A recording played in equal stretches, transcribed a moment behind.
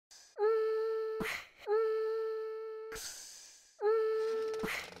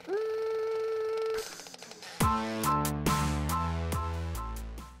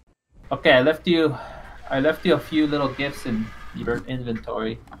Okay, I left you a few little gifts in your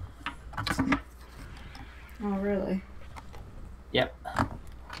inventory. Oh, really? Yep.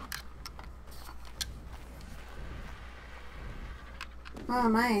 Oh,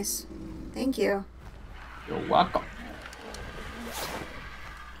 nice. Thank you. You're welcome.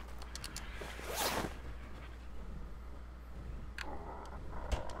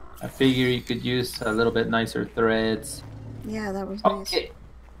 I figure you could use a little bit nicer threads. Yeah, that was nice. Okay.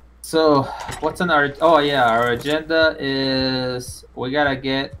 So, what's on our... Oh, yeah. Our agenda is... We gotta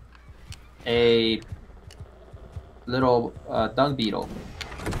get a little dung beetle,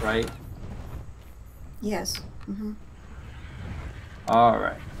 right? Yes. Mm-hmm. All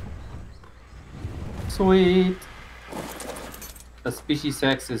right. Sweet. The species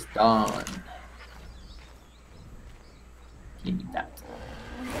X is done. Give me that.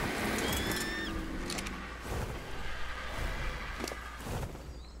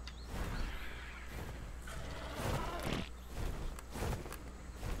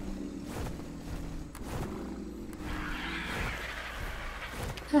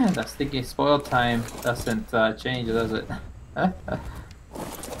 That sticky spoil time doesn't change, does it?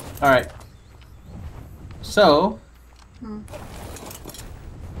 Alright. So,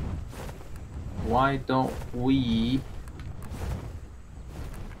 why don't we...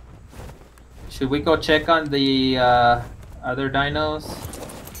 Should we go check on the other dinos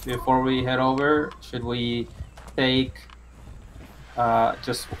before we head over? Should we take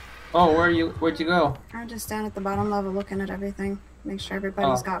just... Oh, where'd you go? I'm just down at the bottom level looking at everything. Make sure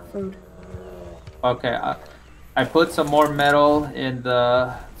everybody's got food. Okay, I put some more metal in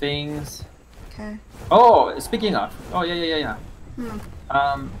the things. Okay. Oh, speaking of... Oh, yeah.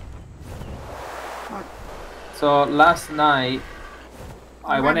 What? So last night,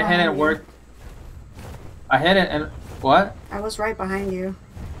 I went ahead and worked... What? I was right behind you.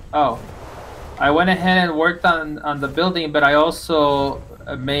 Oh. I went ahead and worked on the building, but I also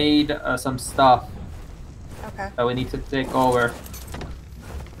made some stuff. Okay. That we need to take over.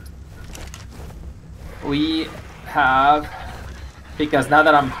 We have... Because now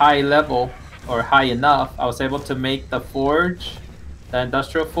that I'm high level, or high enough, I was able to make the forge, the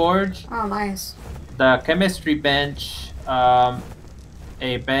industrial forge. Oh, nice. The chemistry bench, a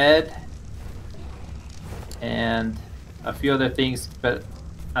bed, and a few other things, but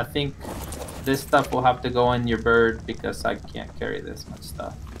I think this stuff will have to go in your bird because I can't carry this much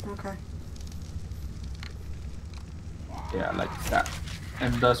stuff. Okay. Yeah, like that.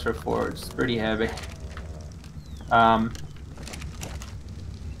 Industrial forge, it's pretty heavy.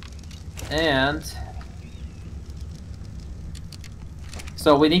 And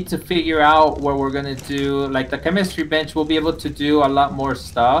so we need to figure out what we're gonna do. Like the chemistry bench, we'll be able to do a lot more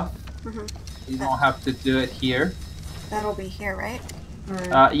stuff. You don't have to do it here. That'll be here, right?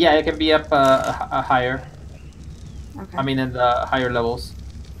 Or... Yeah, it can be up higher. Okay. I mean, in the higher levels.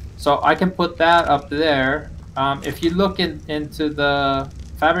 So I can put that up there. If you look into the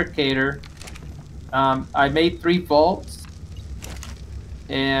fabricator, I made 3 vaults,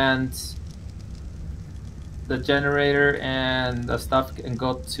 and the generator and the stuff can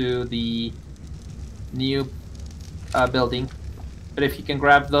go to the new building. But if you can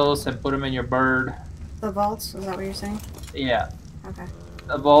grab those and put them in your bird. The vaults? Is that what you're saying? Yeah. Okay.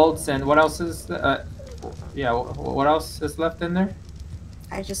 The vaults, and what else is... yeah, what else is left in there?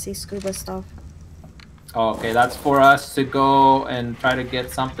 I just see scuba stuff. Oh, okay, that's for us to go and try to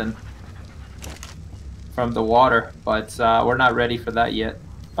get something from the water, but we're not ready for that yet.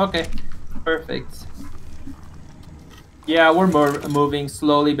 Okay, perfect. Yeah, we're moving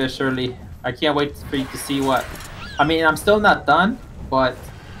slowly but surely. I can't wait for you to see what... I mean, I'm still not done, but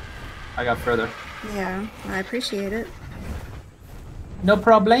I got further. Yeah, I appreciate it. No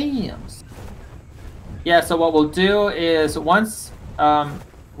problems. Yeah, so what we'll do is once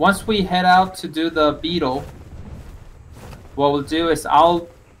we head out to do the beetle, what we'll do is I'll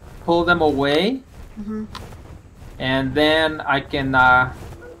pull them away, and then I can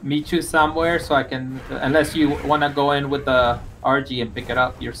meet you somewhere so I can, unless you want to go in with the RG and pick it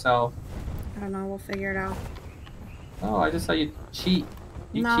up yourself. I don't know, we'll figure it out. Oh, I just saw you cheat.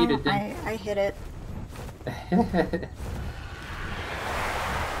 You no, cheated, didn't you? I hit it.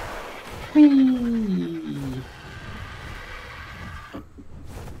 Whee!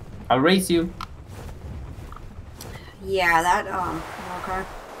 I'll race you. Yeah, that, okay.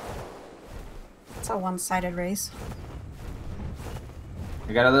 It's a one-sided race.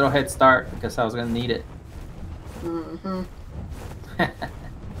 I got a little head start because I was gonna need it.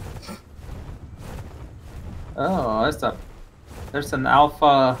 Oh, there's an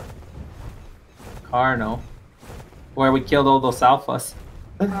alpha Carno where we killed all those alphas.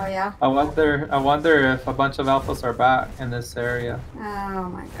 Oh yeah? I wonder if a bunch of alphas are back in this area. Oh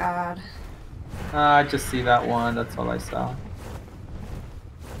my god. I just see that one, that's all I saw.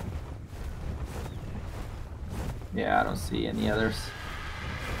 Yeah, I don't see any others.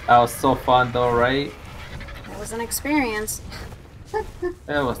 That was so fun though, right? It was an experience. It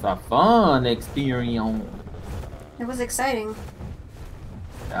was a fun experience. It was exciting.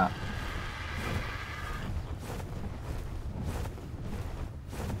 Yeah.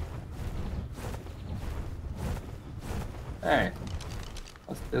 Hey,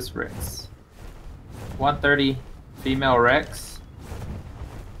 what's this Rex? 130 female Rex.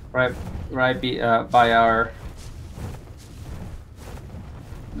 Right by our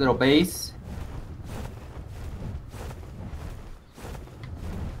little base.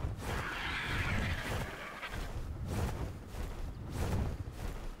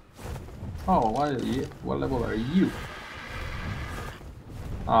 Oh, what are you? What level are you?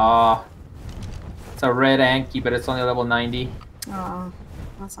 It's a red Anki, but it's only level 90. Oh,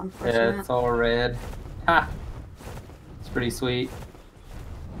 that's unfortunate. Yeah, it's all red. Ha! It's pretty sweet.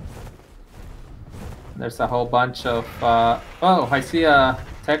 There's a whole bunch of, oh, I see a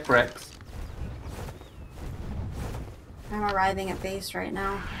Tech Rex. I'm arriving at base right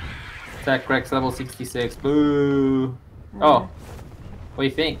now. Tech Rex level 66. Boo! Oh, what do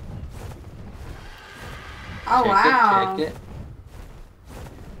you think? Oh, wow. Check it.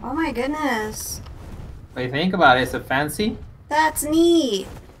 Oh my goodness. What do you think about it? Is it fancy? That's neat.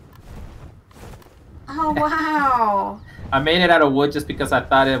 Oh, wow. I made it out of wood just because I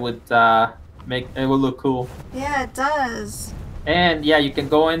thought it would would look cool. Yeah, it does. And yeah, you can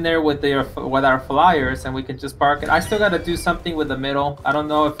go in there with our flyers, and we can just park it. I still got to do something with the middle. I don't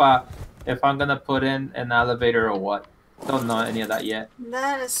know if I'm gonna put in an elevator or what. Don't know any of that yet.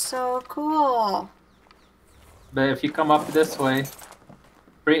 That is so cool. But if you come up this way,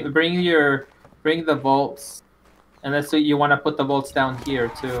 bring the bolts, and let's say you want to put the bolts down here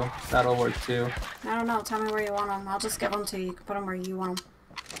too. That'll work too. I don't know. Tell me where you want them. I'll just give them to you. You can put them where you want them.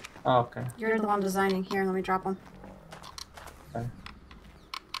 Oh, okay. You're the one designing. Here, let me drop them. Okay.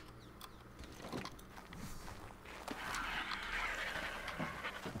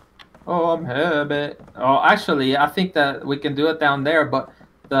 Oh, I'm heavy. Oh, actually, I think that we can do it down there, but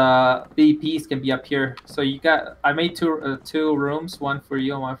the BPs can be up here. So you got, I made two rooms, one for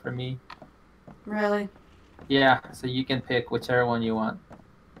you and one for me. Really? Yeah, so you can pick whichever one you want.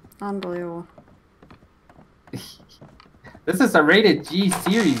 Unbelievable. This is a rated G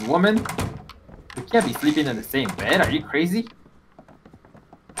series, woman. We can't be sleeping in the same bed. Are you crazy?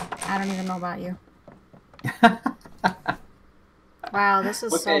 I don't even know about you. Wow, this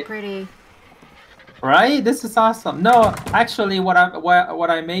is so pretty. Right? This is awesome. No, actually, what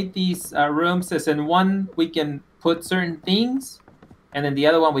I made these rooms is in one we can put certain things, and then the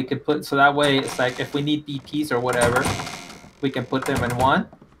other one we can put, so that way it's like if we need BPs or whatever, we can put them in one.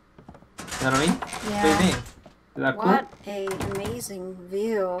 You know what I mean? Yeah. What do you think? Is that what cool? a amazing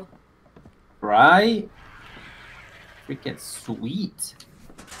view. Right? Freaking sweet.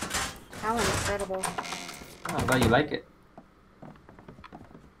 How incredible. Oh, I'm glad you like it.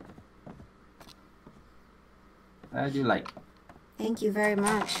 Glad you like it. Thank you very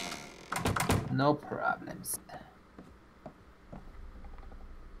much. No problems.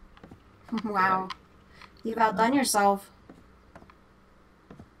 Wow. You've outdone yourself.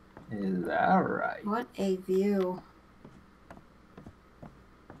 Is that right? What a view.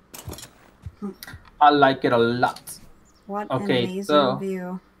 I like it a lot. What an amazing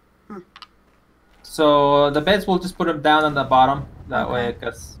view. So the beds, we'll just put them down on the bottom. That way,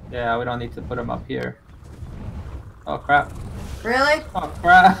 because, yeah, we don't need to put them up here. Oh, crap. Really? Oh,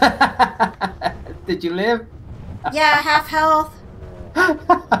 crap. Did you live? Yeah, half health.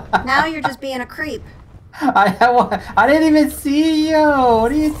 Now you're just being a creep. I didn't even see you.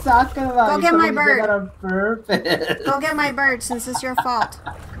 What are you talking about? Go get my bird. You did that on purpose. Go get my bird since it's your fault.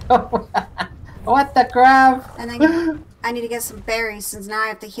 What the crap? And then I need to get some berries since now I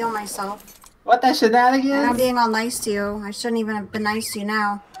have to heal myself. What the shenanigans? And I'm being all nice to you. I shouldn't even have been nice to you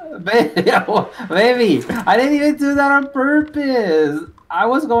now. Baby, I didn't even do that on purpose. I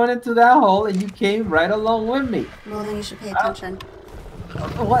was going into that hole and you came right along with me. Well, then you should pay attention.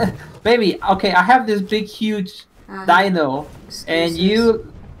 What? Baby, okay, I have this big, huge dino, and you're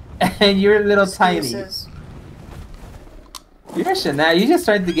little Excuses. tiny. You're shenanigans. You just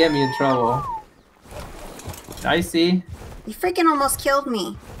tried to get me in trouble. I see. You freaking almost killed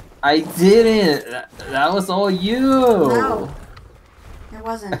me. I didn't. That was all you. No. It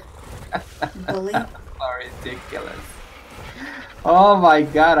wasn't. Bully. Sorry, ridiculous. Oh my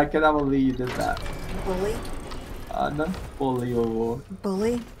god, I cannot believe you did that. Bully. Unbelievable.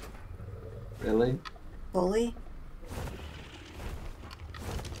 Bully? Really? Bully?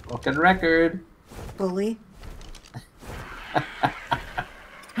 Broken record. Bully?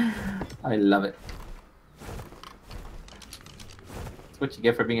 I love it. That's what you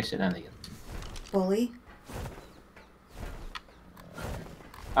get for being a shenanigan. Bully?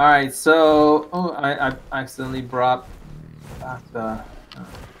 Alright, so... Oh, I accidentally brought back the...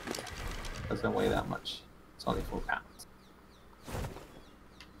 doesn't weigh that much. It's only 4 pounds.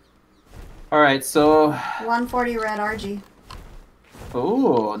 Alright, so... 140 red RG.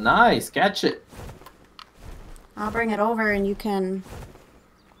 Oh, nice. Catch it. I'll bring it over and you can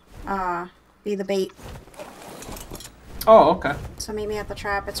be the bait. Oh, okay. So meet me at the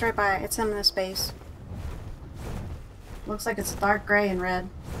trap. It's right by, it's in this base. Looks like it's dark gray and red.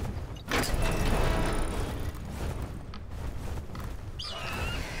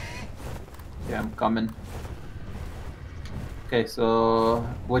 Yeah, I'm coming. Okay, so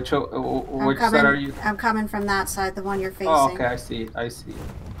which side are you? I'm coming from that side, the one you're facing. Oh, okay, I see. I see.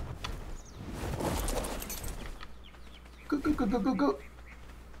 Go, go, go, go, go, go.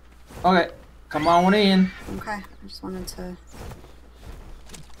 Okay, come on in. Okay, I just wanted to...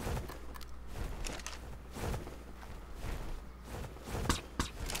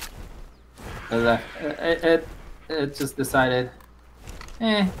 It just decided.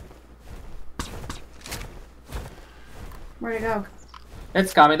 Where'd it go?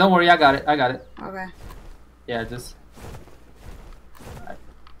 It's coming. Don't worry, I got it. I got it. Okay. Yeah, just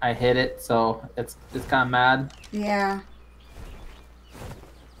I hit it, so it's kind of mad. Yeah.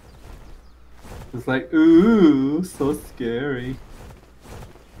 It's like, ooh, so scary.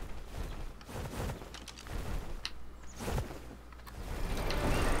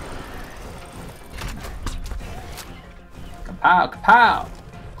 Kapow, kapow!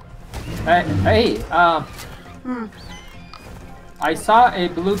 Hey, I saw a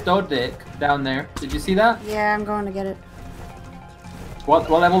blue Dodic down there. Did you see that? Yeah, I'm going to get it. What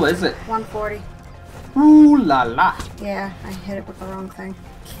level is it? 140. Ooh la la! Yeah, I hit it with the wrong thing.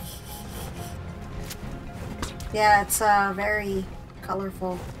 Yeah, it's very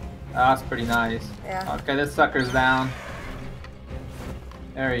colorful. That's pretty nice. Yeah. Okay, this sucker's down.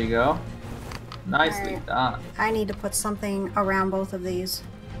 There you go. Nicely Alright. done. I need to put something around both of these.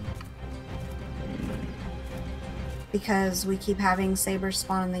 Because we keep having sabers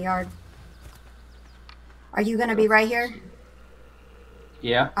spawn in the yard. Are you gonna be right here?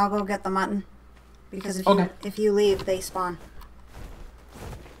 Yeah. I'll go get the mutton. Because if you leave, they spawn.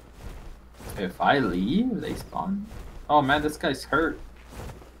 If I leave, they spawn. Oh man, this guy's hurt.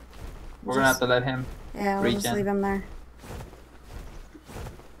 We're gonna have to let him. Yeah, we'll just regen. leave him there.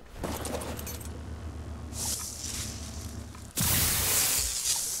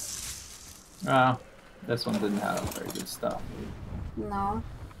 Oh, this one didn't have very good stuff. No.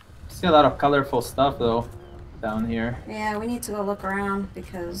 See a lot of colorful stuff though down here. Yeah, we need to go look around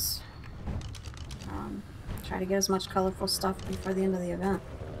because try to get as much colorful stuff before the end of the event.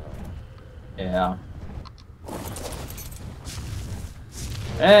 Yeah.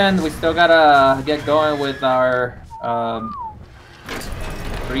 And we still gotta get going with our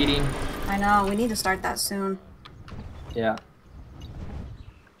breeding. I know, we need to start that soon. Yeah.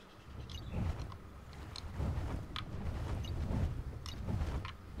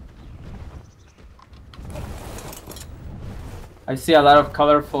 I see a lot of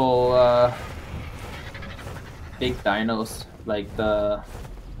colorful big dinos, like the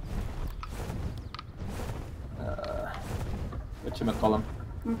whatchamacallem.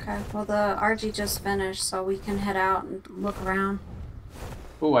 Okay, well the RG just finished, so we can head out and look around.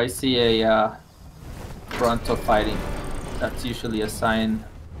 Oh, I see a Bronto fighting. That's usually a sign.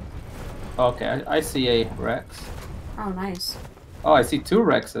 Okay, I see a Rex. Oh, nice. Oh, I see 2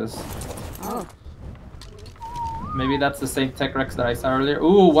 Rexes. Oh. Maybe that's the same tech Rex that I saw earlier.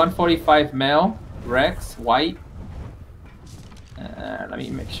 Ooh, 145 male Rex, white. Let me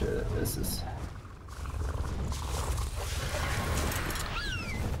make sure that this is...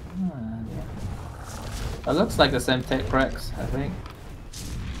 That looks like the same tech Rex, I think.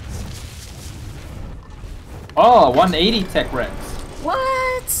 Oh, 180 tech Rex.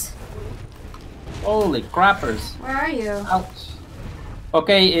 What? Holy crappers. Where are you? Ouch.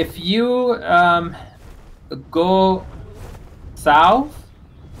 Okay, if you go south,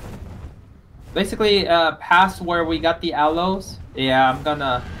 basically past where we got the aloes. Yeah, I'm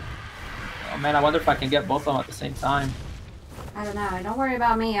gonna... Oh man, I wonder if I can get both of them at the same time. I don't know. Don't worry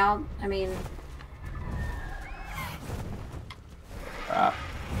about me. I mean... Crap.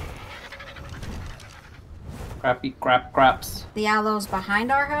 Crappy craps. The aloes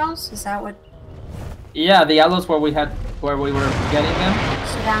behind our house? Is that what... Yeah, the yellows where we were getting them.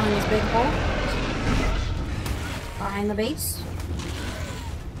 So down in this big hole? Behind the base?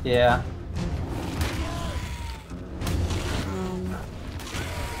 Yeah.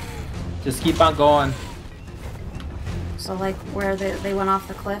 Just keep on going. So like where they went off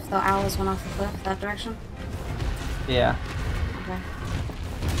the cliff, the owls went off the cliff, that direction? Yeah. Okay.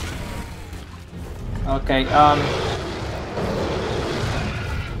 Okay,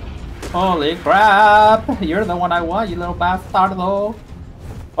 holy crap! You're the one I want, you little bastardo.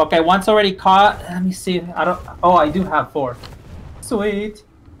 Okay, one's already caught. Let me see. I don't. Oh, I do have 4. Sweet.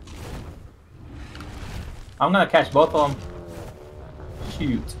 I'm gonna catch both of them.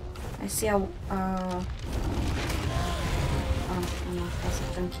 Shoot. I see a, oh no, that's a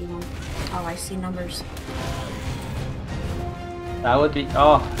funky one. Oh, I see numbers. That would be.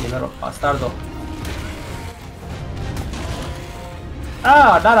 Oh, you little bastardo.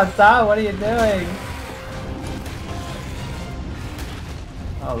 Oh, not on top. What are you doing?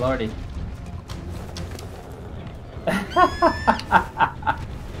 Oh, lordy.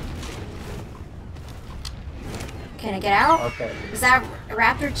 Can I get out? Okay. Is that a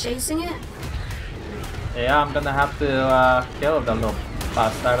raptor chasing it? Yeah, I'm gonna have to kill the little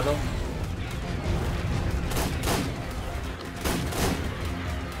bastardo.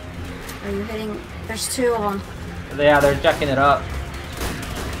 Are you hitting? There's 2 of them. Yeah, they're jacking it up.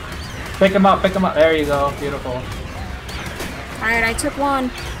 Pick him up, pick him up. There you go. Beautiful. Alright, I took 1.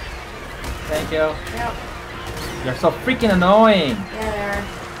 Thank you. Yep. You're so freaking annoying. Yeah, they are.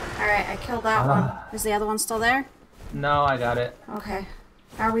 Alright, I killed that one. Is the other one still there? No, I got it. Okay.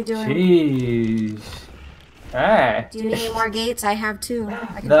 How are we doing? Jeez. Hey. Do you need any more gates? I have 2.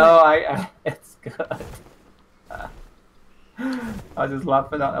 No, it's good. I was just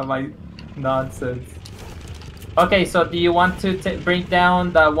laughing at my nonsense. Okay, so do you want to bring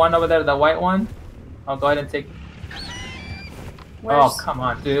down the one over there, the white one? I'll go ahead and take... Where's... Oh, come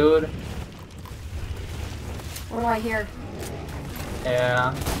on, dude. What do I hear?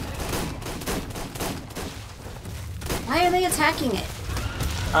 Yeah. Why are they attacking it?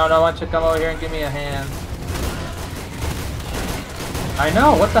 I don't know, why don't you come over here and give me a hand? I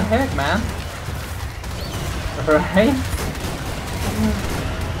know, what the heck, man? Right?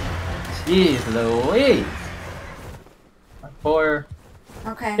 Jeez Louise. My poor...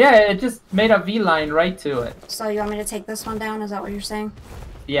 Okay. Yeah, it just made a V-line right to it. So you want me to take this one down? Is that what you're saying?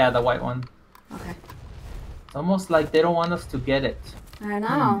 Yeah, the white one. Okay. It's almost like they don't want us to get it. I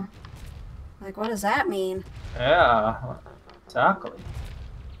know. Like, what does that mean? Yeah, exactly.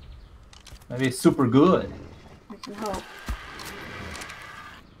 Maybe it's super good. I can hope.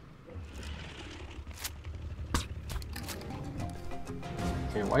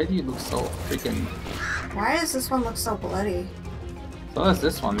 Okay, why do you look so freaking... Why does this one look so bloody? So does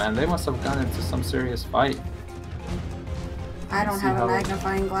this one, man. They must have gone into some serious fight. I don't have a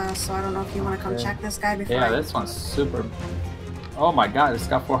magnifying glass, so I don't know if you want to come check this guy before. Yeah, this one's super... Oh my god, it's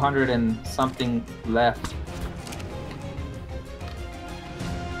got 400 and something left.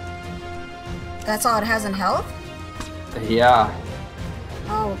 That's all it has in health? Yeah.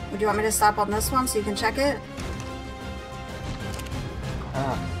 Oh, would you want me to stop on this one so you can check it?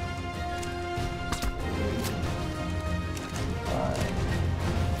 Ah.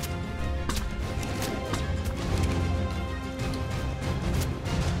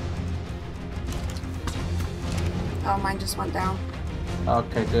 Oh, mine just went down.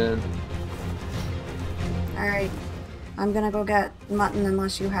 Okay, good. Alright. I'm gonna go get mutton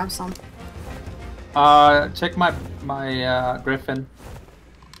unless you have some. Check my griffin.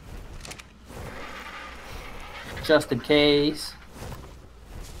 Just in case.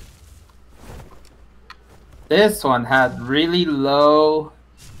 This one had really low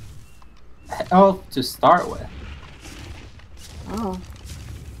health to start with. Oh.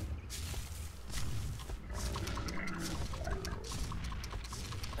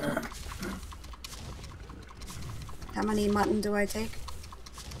 How many mutton do I take?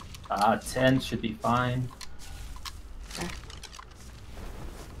 10 should be fine. Okay.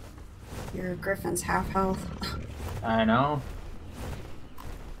 Your griffin's half health. I know.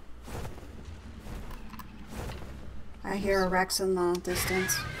 I hear a Rex in the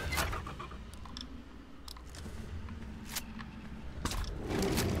distance.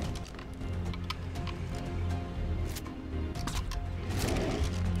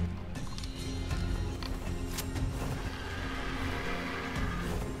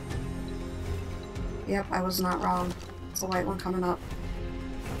 Yep, I was not wrong. It's the white one coming up.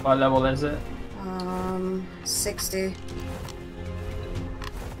 What level is it? 60.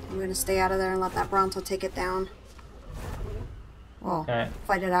 I'm gonna stay out of there and let that Bronto take it down. Well, Okay.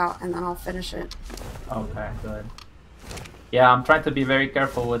 fight it out and then I'll finish it. Okay, good. Yeah, I'm trying to be very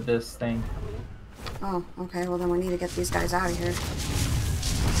careful with this thing. Oh, okay. Well, then we need to get these guys out of here.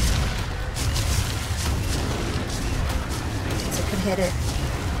 So it could hit it.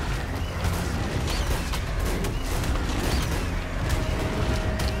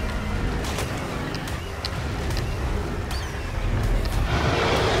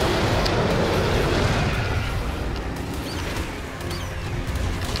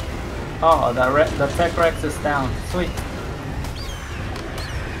 Oh, the Tech Rex is down. Sweet.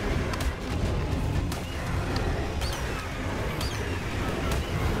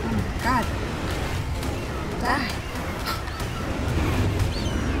 God. Die.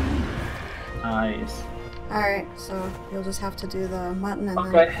 Nice. Alright, so you'll just have to do the mutton and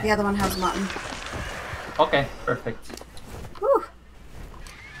Okay. then the other one has mutton. Okay, perfect. Whew.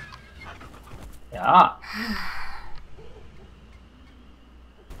 Yeah.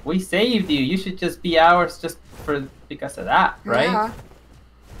 We saved you. You should just be ours just because of that, right? Yeah.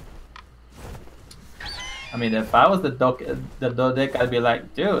 I mean, if I was the Dodek, I'd be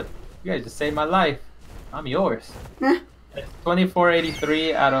like, dude, you guys just saved my life. I'm yours. It's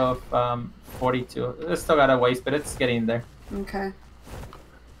 2483 out of 42. It's still got a waste, but it's getting there. Okay.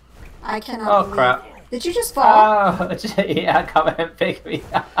 I cannot Oh, believe... crap. Did you just fall? Oh, yeah, come and pick me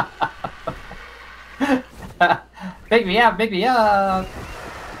up. Pick me up, pick me up.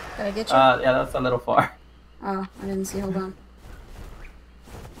 Did I get you? Yeah, that's a little far. Oh, I didn't see. Hold on.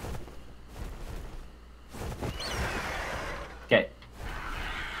 Okay.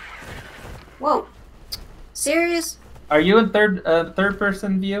 Whoa. Serious? Are you in third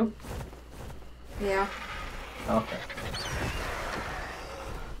person view? Yeah. Okay.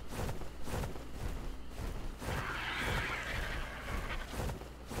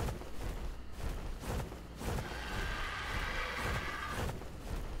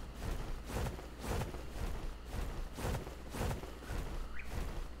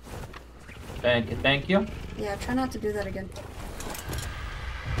 Thank you, thank you. Yeah, try not to do that again.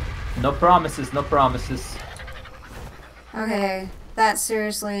 No promises, no promises. Okay, that's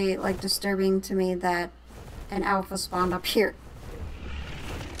seriously, like, disturbing to me that an alpha spawned up here.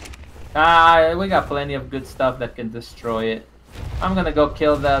 We got plenty of good stuff that can destroy it. I'm gonna go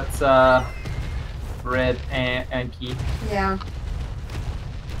kill that red Anki. Yeah.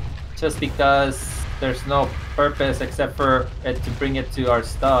 Just because there's no purpose except for it to bring it to our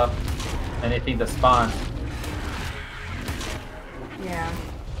stuff. Anything that spawns. Yeah.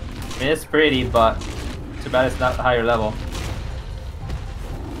 I mean, it's pretty, but too bad it's not higher level.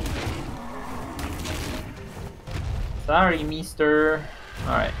 Sorry, mister.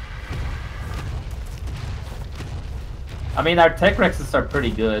 Alright. I mean, our Tech Rexes are pretty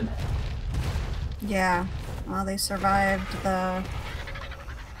good. Yeah. Well, they survived the...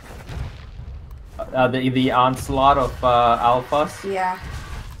 The onslaught of alphas. Yeah.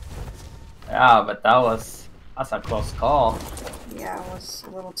 Yeah, but that's a close call. Yeah, it was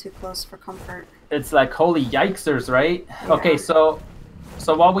a little too close for comfort. It's like holy yikesers, right? Yeah. Okay, so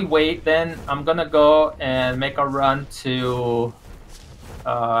while we wait, then I'm gonna go and make a run to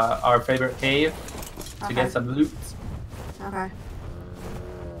our favorite cave to get some loot. Okay.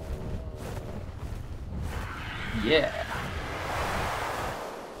 Yeah.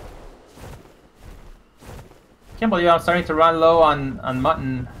 Can't believe I'm starting to run low on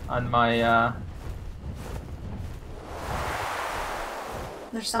mutton on my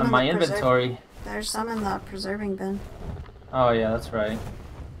There's some on in my the inventory. There's some in the preserving bin. Oh yeah, that's right.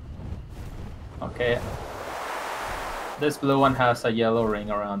 Okay. This blue one has a yellow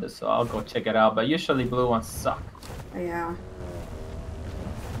ring around it, so I'll go check it out. But usually blue ones suck. Yeah.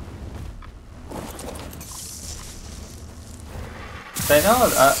 I know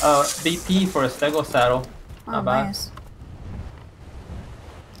BP for a stego saddle. Oh, Not bad. nice.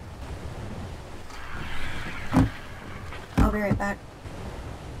 I'll be right back.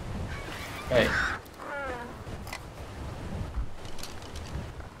 Okay.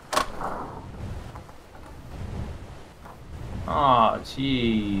 Oh,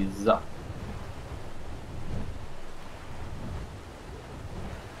 jeez.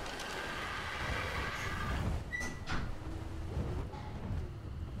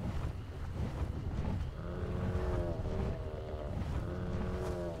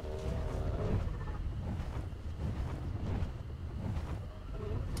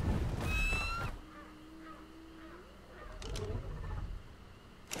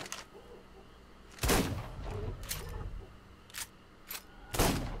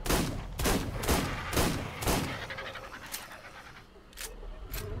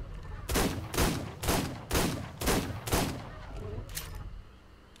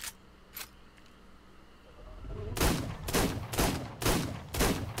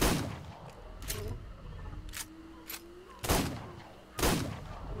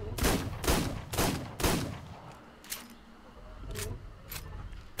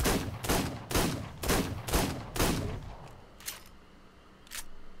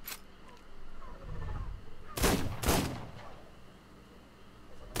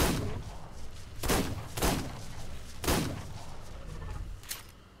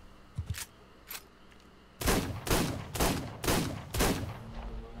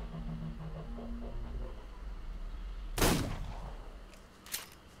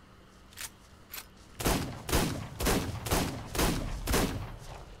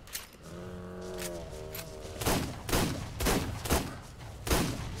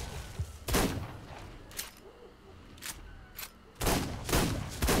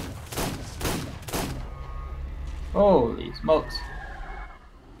 Holy smokes.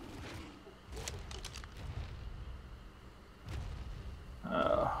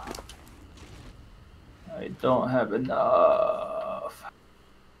 I don't have enough.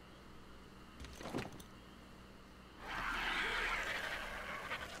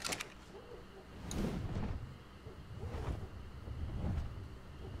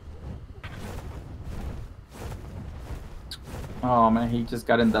 Oh man, he just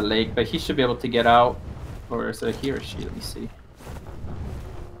got in the lake, but he should be able to get out. Or is it he or she? Let me see.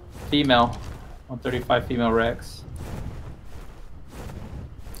 Female. 135 female Rex.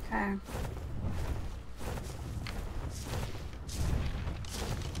 Okay.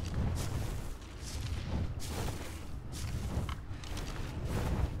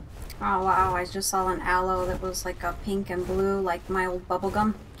 Oh wow, I just saw an aloe that was like a pink and blue, like my old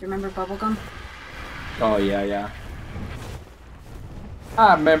bubblegum. Do you remember bubblegum? Oh yeah, yeah.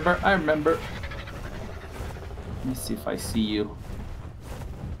 I remember. Let me see if I see you.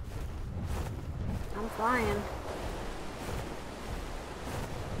 I'm flying.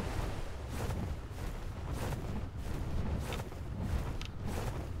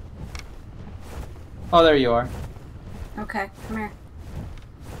 Oh, there you are. Okay, come here.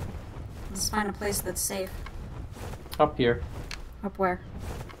 Let's find a place that's safe. Up here. Up where?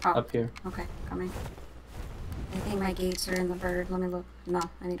 Oh. Up here. Okay, coming. I think my gates are in the bird. Let me look. No,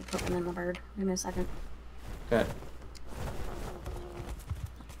 I need to put them in the bird. Give me a second. Good.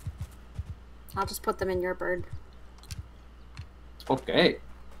 I'll just put them in your bird. Okay.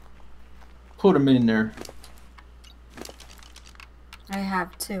 Put them in there. I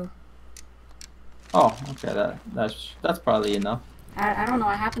have 2. Oh, okay. That's probably enough. I don't know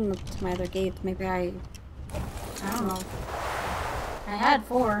what happened to my other gate. Maybe I don't know. I had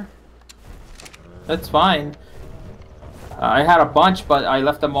 4. That's fine. I had a bunch, but I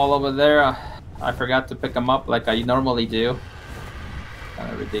left them all over there. I forgot to pick them up like I normally do.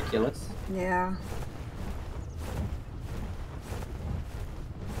 Kind of ridiculous. Yeah.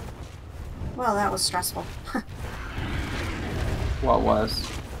 Well, that was stressful. What was?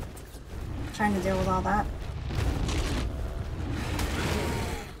 Trying to deal with all that.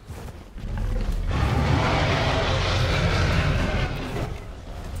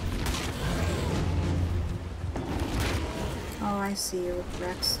 Oh, I see you,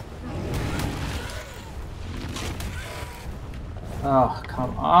 Rex. Oh,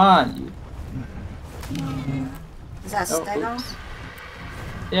 come on, you. Is that Stego? Oops.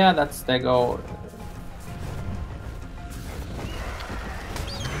 Yeah, that's Stego.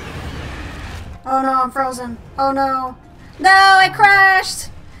 Oh no, I'm frozen. Oh no. No, I crashed!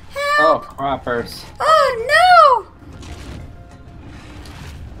 Help! Oh, croppers. Oh no!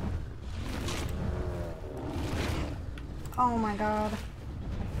 Oh my god.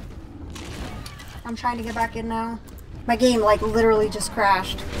 I'm trying to get back in now. My game, like, literally just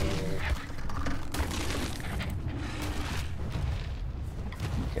crashed.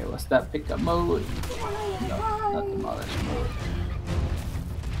 Okay, what's that pickup mode? No, not demolish mode.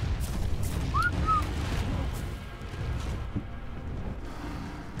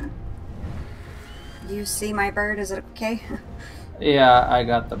 Do you see my bird? Is it okay? Yeah, I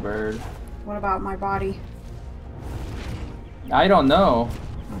got the bird. What about my body? I don't know.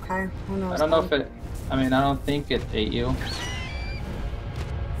 Okay, who knows? I don't know if it... I mean, I don't think it ate you.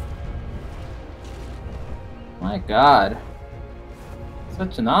 My god.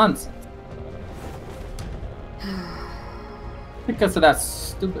 Such nonsense. Because of that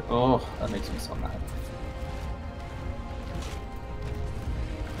stupid... Oh, that makes me so mad.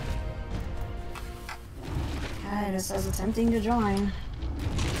 It says attempting to join.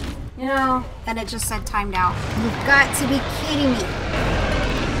 You know, and it just said timed out. You've got to be kidding me.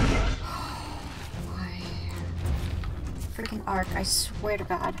 Why? Freaking ARK, I swear to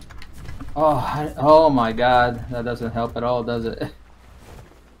God. Oh my god. That doesn't help at all, does it?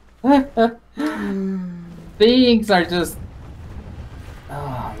 Things are just...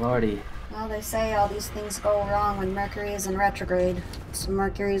 Oh, lordy. Well, they say all these things go wrong when Mercury is in retrograde. So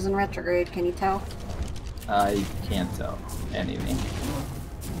Mercury is in retrograde, can you tell? I can't tell anything.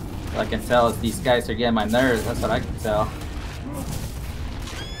 All I can tell is these guys are getting my nerves. That's what I can tell.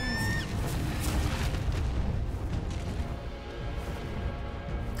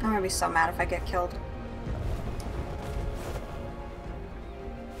 I'm gonna be so mad if I get killed.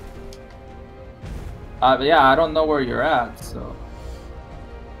 But yeah, I don't know where you're at, so...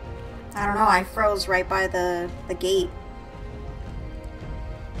 I don't know, I froze right by the gate.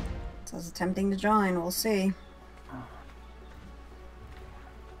 It says attempting to join, we'll see.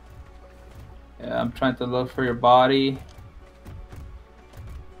 Yeah, I'm trying to look for your body.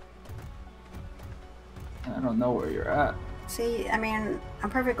 I don't know where you're at. See, I mean, I'm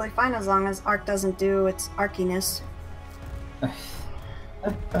perfectly fine as long as ARK doesn't do its ARKINESS.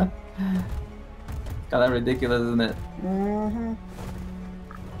 God, that ridiculous, isn't it? Mm-hmm.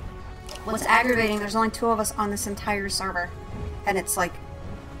 What's aggravating, there's only 2 of us on this entire server. And it's like,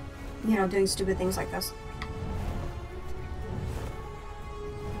 you know, doing stupid things like this.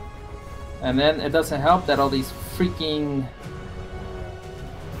 And then it doesn't help that all these freaking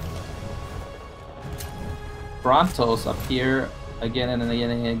Brontos appear again and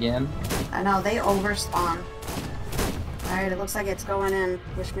again and again. I know, they overspawn. Alright, it looks like it's going in.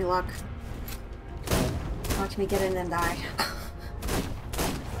 Wish me luck. Watch me get in and die.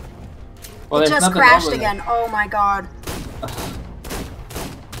 Well, it just crashed again. Oh my god.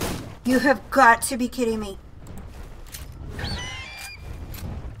 You have got to be kidding me.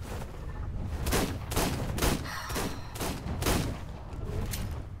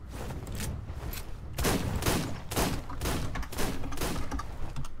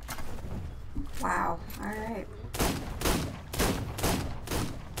 Wow. Alright.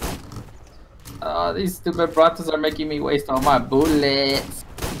 Oh, these stupid Brontos are making me waste all my bullets.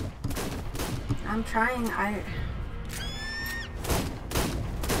 I'm trying.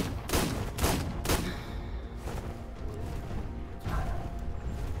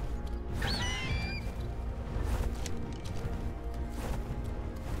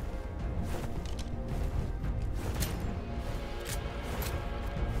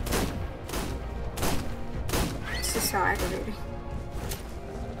 This is so aggravating.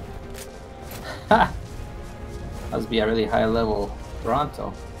 Ha! Must be a really high level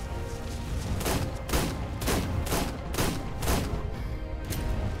Bronto.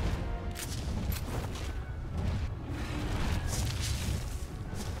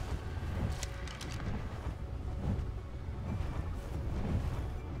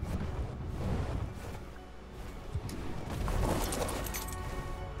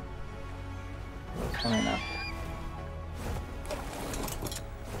 Coming up.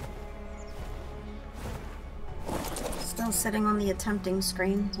 Still sitting on the attempting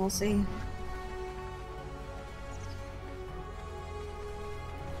screen. We'll see.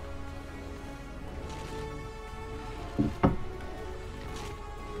 At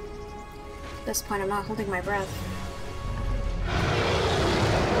this point, I'm not holding my breath.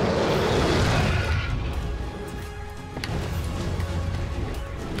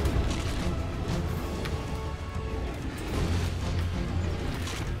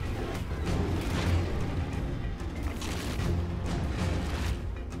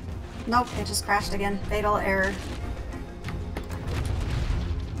 Nope, it just crashed again. Fatal error.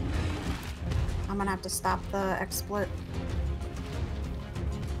 I'm gonna have to stop the XSplit.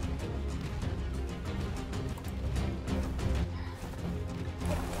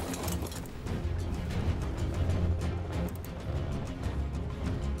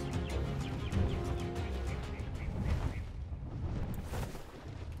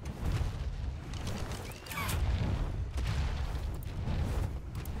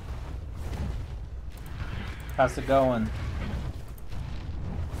 How's it going?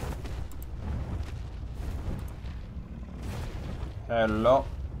 Hello?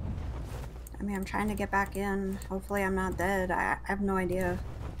 I mean, I'm trying to get back in. Hopefully I'm not dead. I have no idea.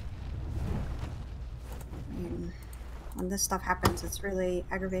 I mean, when this stuff happens, it's really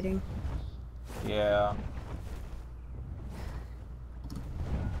aggravating. Yeah.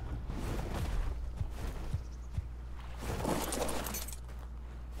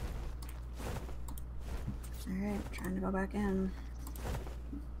 Alright, trying to go back in.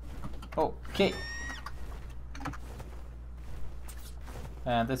 Okay.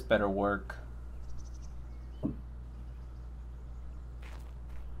 And this better work.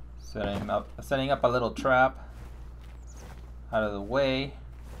 Setting up a little trap out of the way.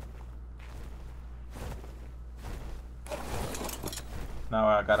 Now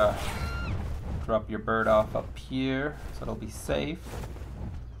I gotta drop your bird off up here so it'll be safe.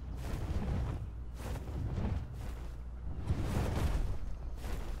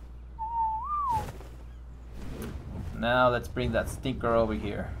 Now let's bring that stinker over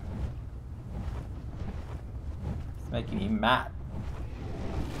here. It's making me mad.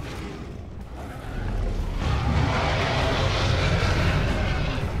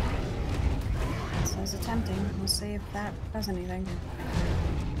 So I was attempting. We'll see if that does anything.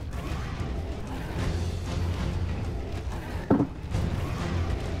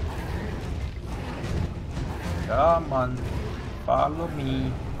 Come on, follow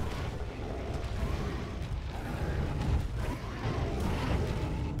me.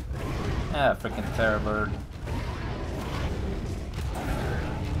 Ah, freaking Terrorbird.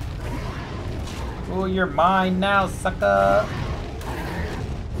 Oh, you're mine now, sucker.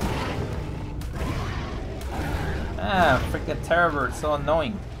 Ah, freaking terror bird, so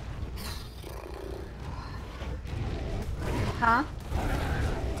annoying. Huh?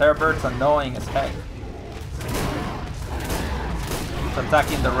 Terror bird's annoying as heck. It's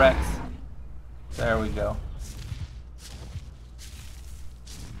attacking the Rex. There we go.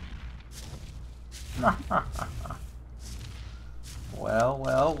 Well,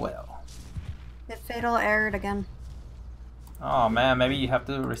 well, well. It fatal errored again. Oh man, maybe you have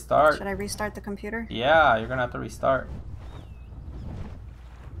to restart. Should I restart the computer? Yeah, you're gonna have to restart.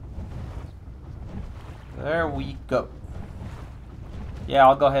 There we go. Yeah,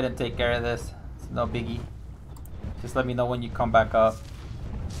 I'll go ahead and take care of this. It's no biggie. Just let me know when you come back up.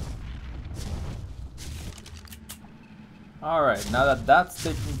 Alright, now that that's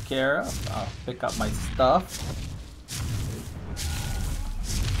taken care of, I'll pick up my stuff.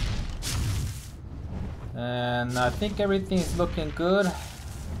 And I think everything's looking good.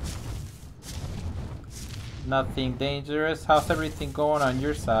 Nothing dangerous. How's everything going on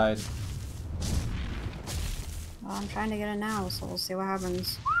your side? Well, I'm trying to get it now, so we'll see what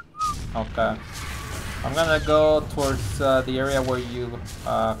happens. Okay. I'm gonna go towards the area where you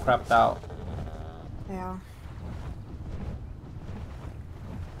crapped out. Yeah.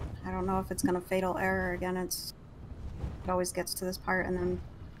 I don't know if it's gonna fatal error again. It always gets to this part and then...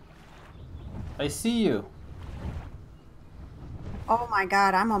 I see you. Oh my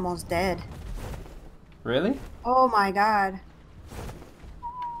god, I'm almost dead. Really? Oh my god.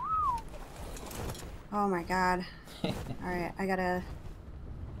 Oh my god. Alright, I gotta...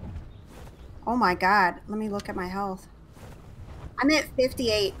 Oh my god, let me look at my health. I'm at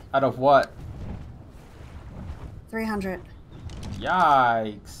 58. Out of what? 300.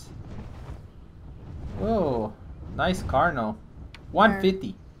 Yikes. Whoa. Nice Carno.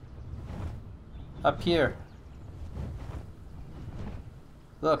 150. Up here.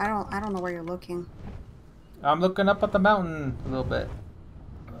 Look. I don't know where you're looking. I'm looking up at the mountain a little bit.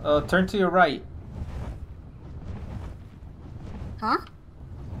 Turn to your right. Huh?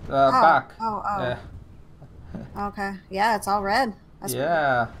 Back. Oh. Yeah. Okay. Yeah, it's all red. That's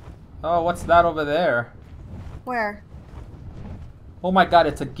Yeah. Oh, what's that over there? Where? Oh my god,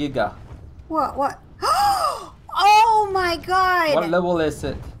 it's a Giga. What? Oh my god! What level is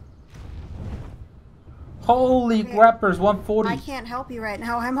it? Holy grappers, 140. I can't help you right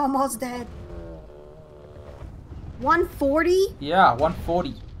now. I'm almost dead. 140? Yeah,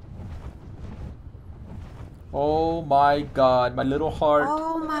 140. Oh my god, my little heart.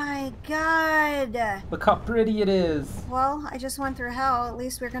 Oh my god. Look how pretty it is. Well, I just went through hell. At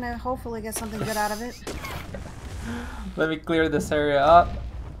least we're gonna hopefully get something good out of it. Let me clear this area up.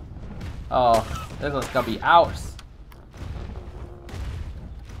 Oh, this one's gonna be ours.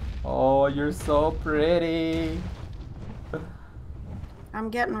 Oh, you're so pretty. I'm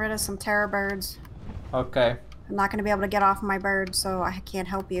getting rid of some terror birds. Okay. I'm not gonna be able to get off my bird, so I can't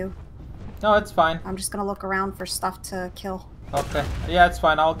help you. No, it's fine. I'm just gonna look around for stuff to kill. Okay. Yeah, it's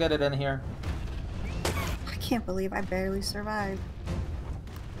fine. I'll get it in here. I can't believe I barely survived.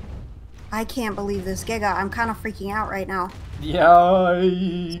 I can't believe this, Giga. I'm kind of freaking out right now.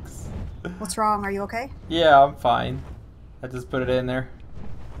 Yikes. What's wrong? Are you okay? Yeah, I'm fine. I just put it in there.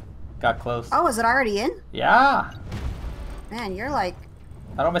 Got close. Oh, is it already in? Yeah. Man, you're like...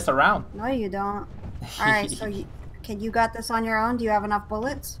 I don't mess around. No, you don't. Alright, so you got this on your own? Do you have enough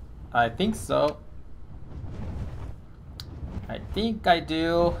bullets? I think so. I think I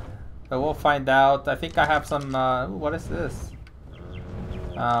do. But we'll find out. I think I have some... ooh, what is this?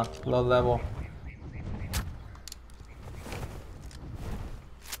 Low level.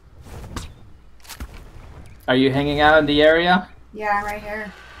 Are you hanging out in the area? Yeah, I'm right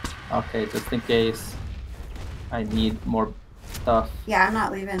here. Okay, just in case I need more stuff. Yeah, I'm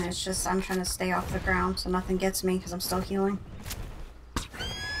not leaving. It's just I'm trying to stay off the ground so nothing gets me because I'm still healing.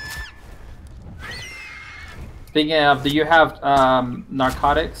 Speaking of, do you have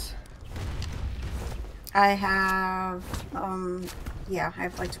narcotics? I have, yeah, I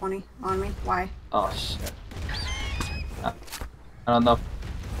have like 20 on me. Why? Oh shit. I don't know if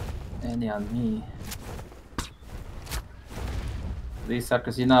any on me. These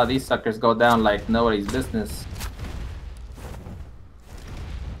suckers, you know, these suckers go down like nobody's business.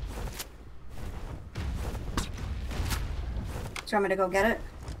 Do you want me to go get it?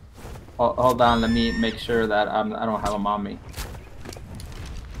 Hold on, let me make sure that I don't have them on me.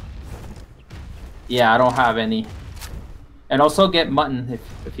 Yeah, I don't have any. And also get mutton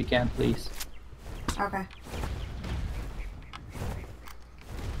if you can, please. Okay.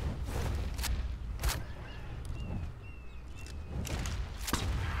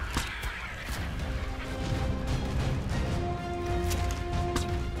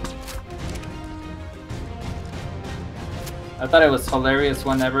 I thought it was hilarious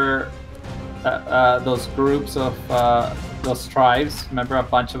whenever those groups of those tribes, remember a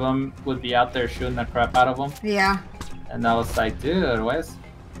bunch of them would be out there shooting the crap out of them? Yeah. And I was like, dude, where's...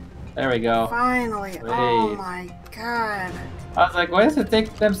 There we go. Finally. Sweet. Oh my god. I was like, why does it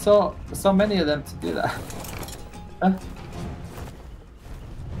take them so many of them to do that? Huh?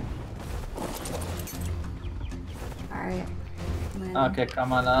 Alright. Okay,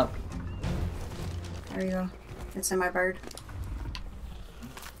 come on up. There you go. It's in my bird.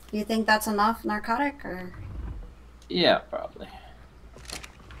 You think that's enough narcotic, or? Yeah, probably.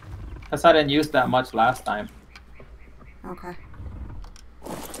 Guess I didn't use that much last time. Okay.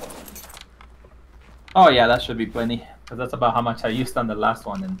 Oh yeah, that should be plenty. Because that's about how much I used on the last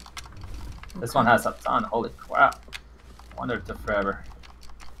one, and this one has a ton. Holy crap. Wonder it took forever.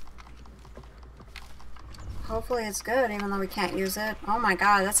 Hopefully it's good, even though we can't use it. Oh my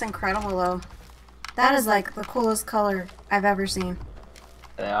god, that's incredible though. That is like the coolest color I've ever seen.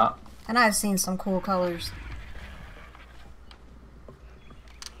 Yeah. And I've seen some cool colors.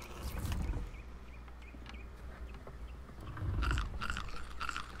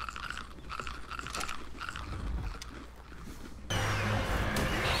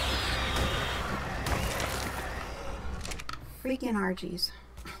 Freaking RGs.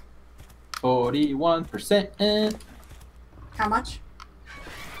 41%. How much?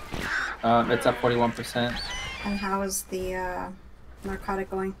 It's up 41%. And how is the narcotic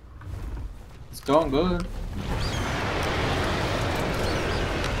going? It's going good.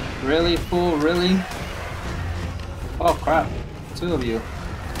 Really, fool? Really? Oh crap! 2 of you.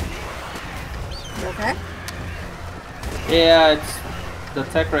 You okay? Yeah, it's the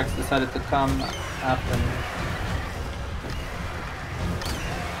Tech Rex decided to come after me.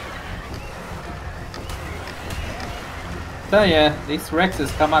 Tell ya, these Rexes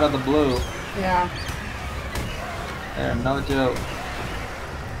come out of the blue. Yeah. They're no joke.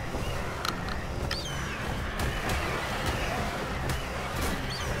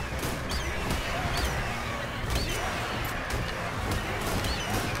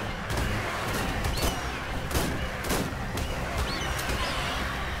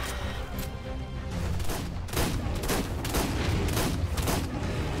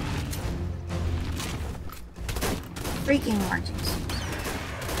 Freaking oranges.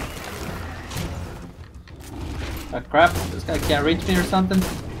 Oh crap, this guy can't reach me or something?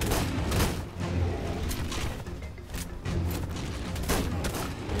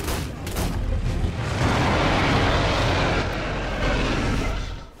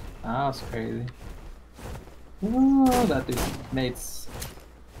 That was crazy. Ooh, that dude mates.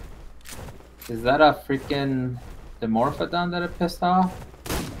 Is that a freaking Dimorphodon that I pissed off?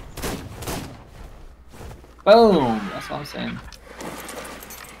 Boom! That's what I'm saying.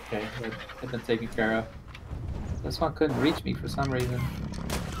 Okay, they've been taken care of. This one couldn't reach me for some reason.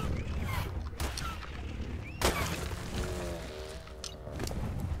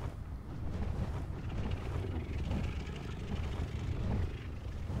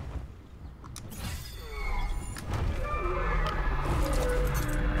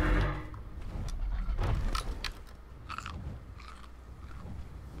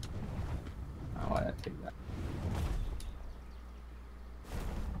 Oh, why did I take that?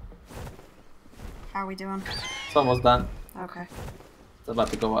 How are we doing? It's almost done. Okay. It's about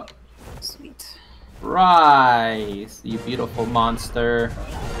to go up. Sweet. Rise, you beautiful monster.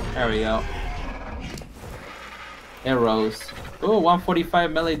 There we go. It rose. Ooh,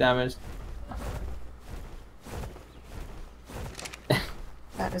 145 melee damage.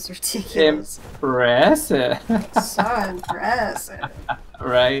 That is ridiculous. Impressive. So impressive.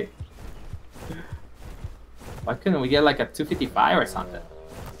 Right? Why couldn't we get like a 255 or something?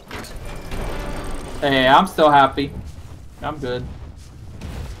 Hey, I'm still happy. I'm good.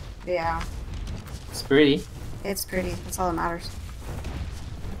 Yeah. It's pretty. It's pretty. That's all that matters.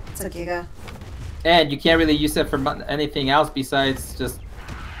 It's a giga. And you can't really use it for anything else besides just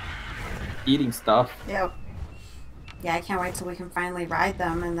eating stuff. Yep. Yeah, I can't wait till we can finally ride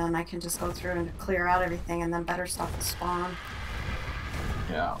them, and then I can just go through and clear out everything, and then better stuff will spawn.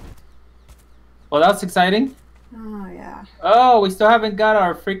 Yeah. Well, that's exciting. Oh, yeah. Oh, we still haven't got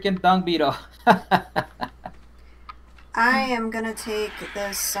our freaking dung beetle. I am gonna take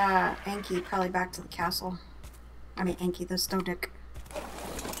this Anki probably back to the castle. I mean, Anki, the Stodik.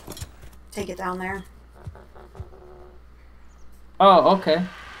 Take it down there. Oh, okay.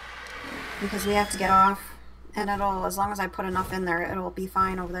 Because we have to get off. And it'll, as long as I put enough in there, it'll be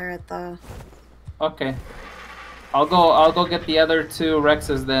fine over there at the... Okay. I'll go get the other 2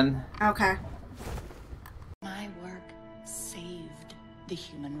 Rexes then. Okay. My work saved the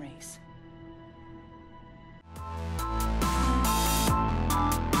human race.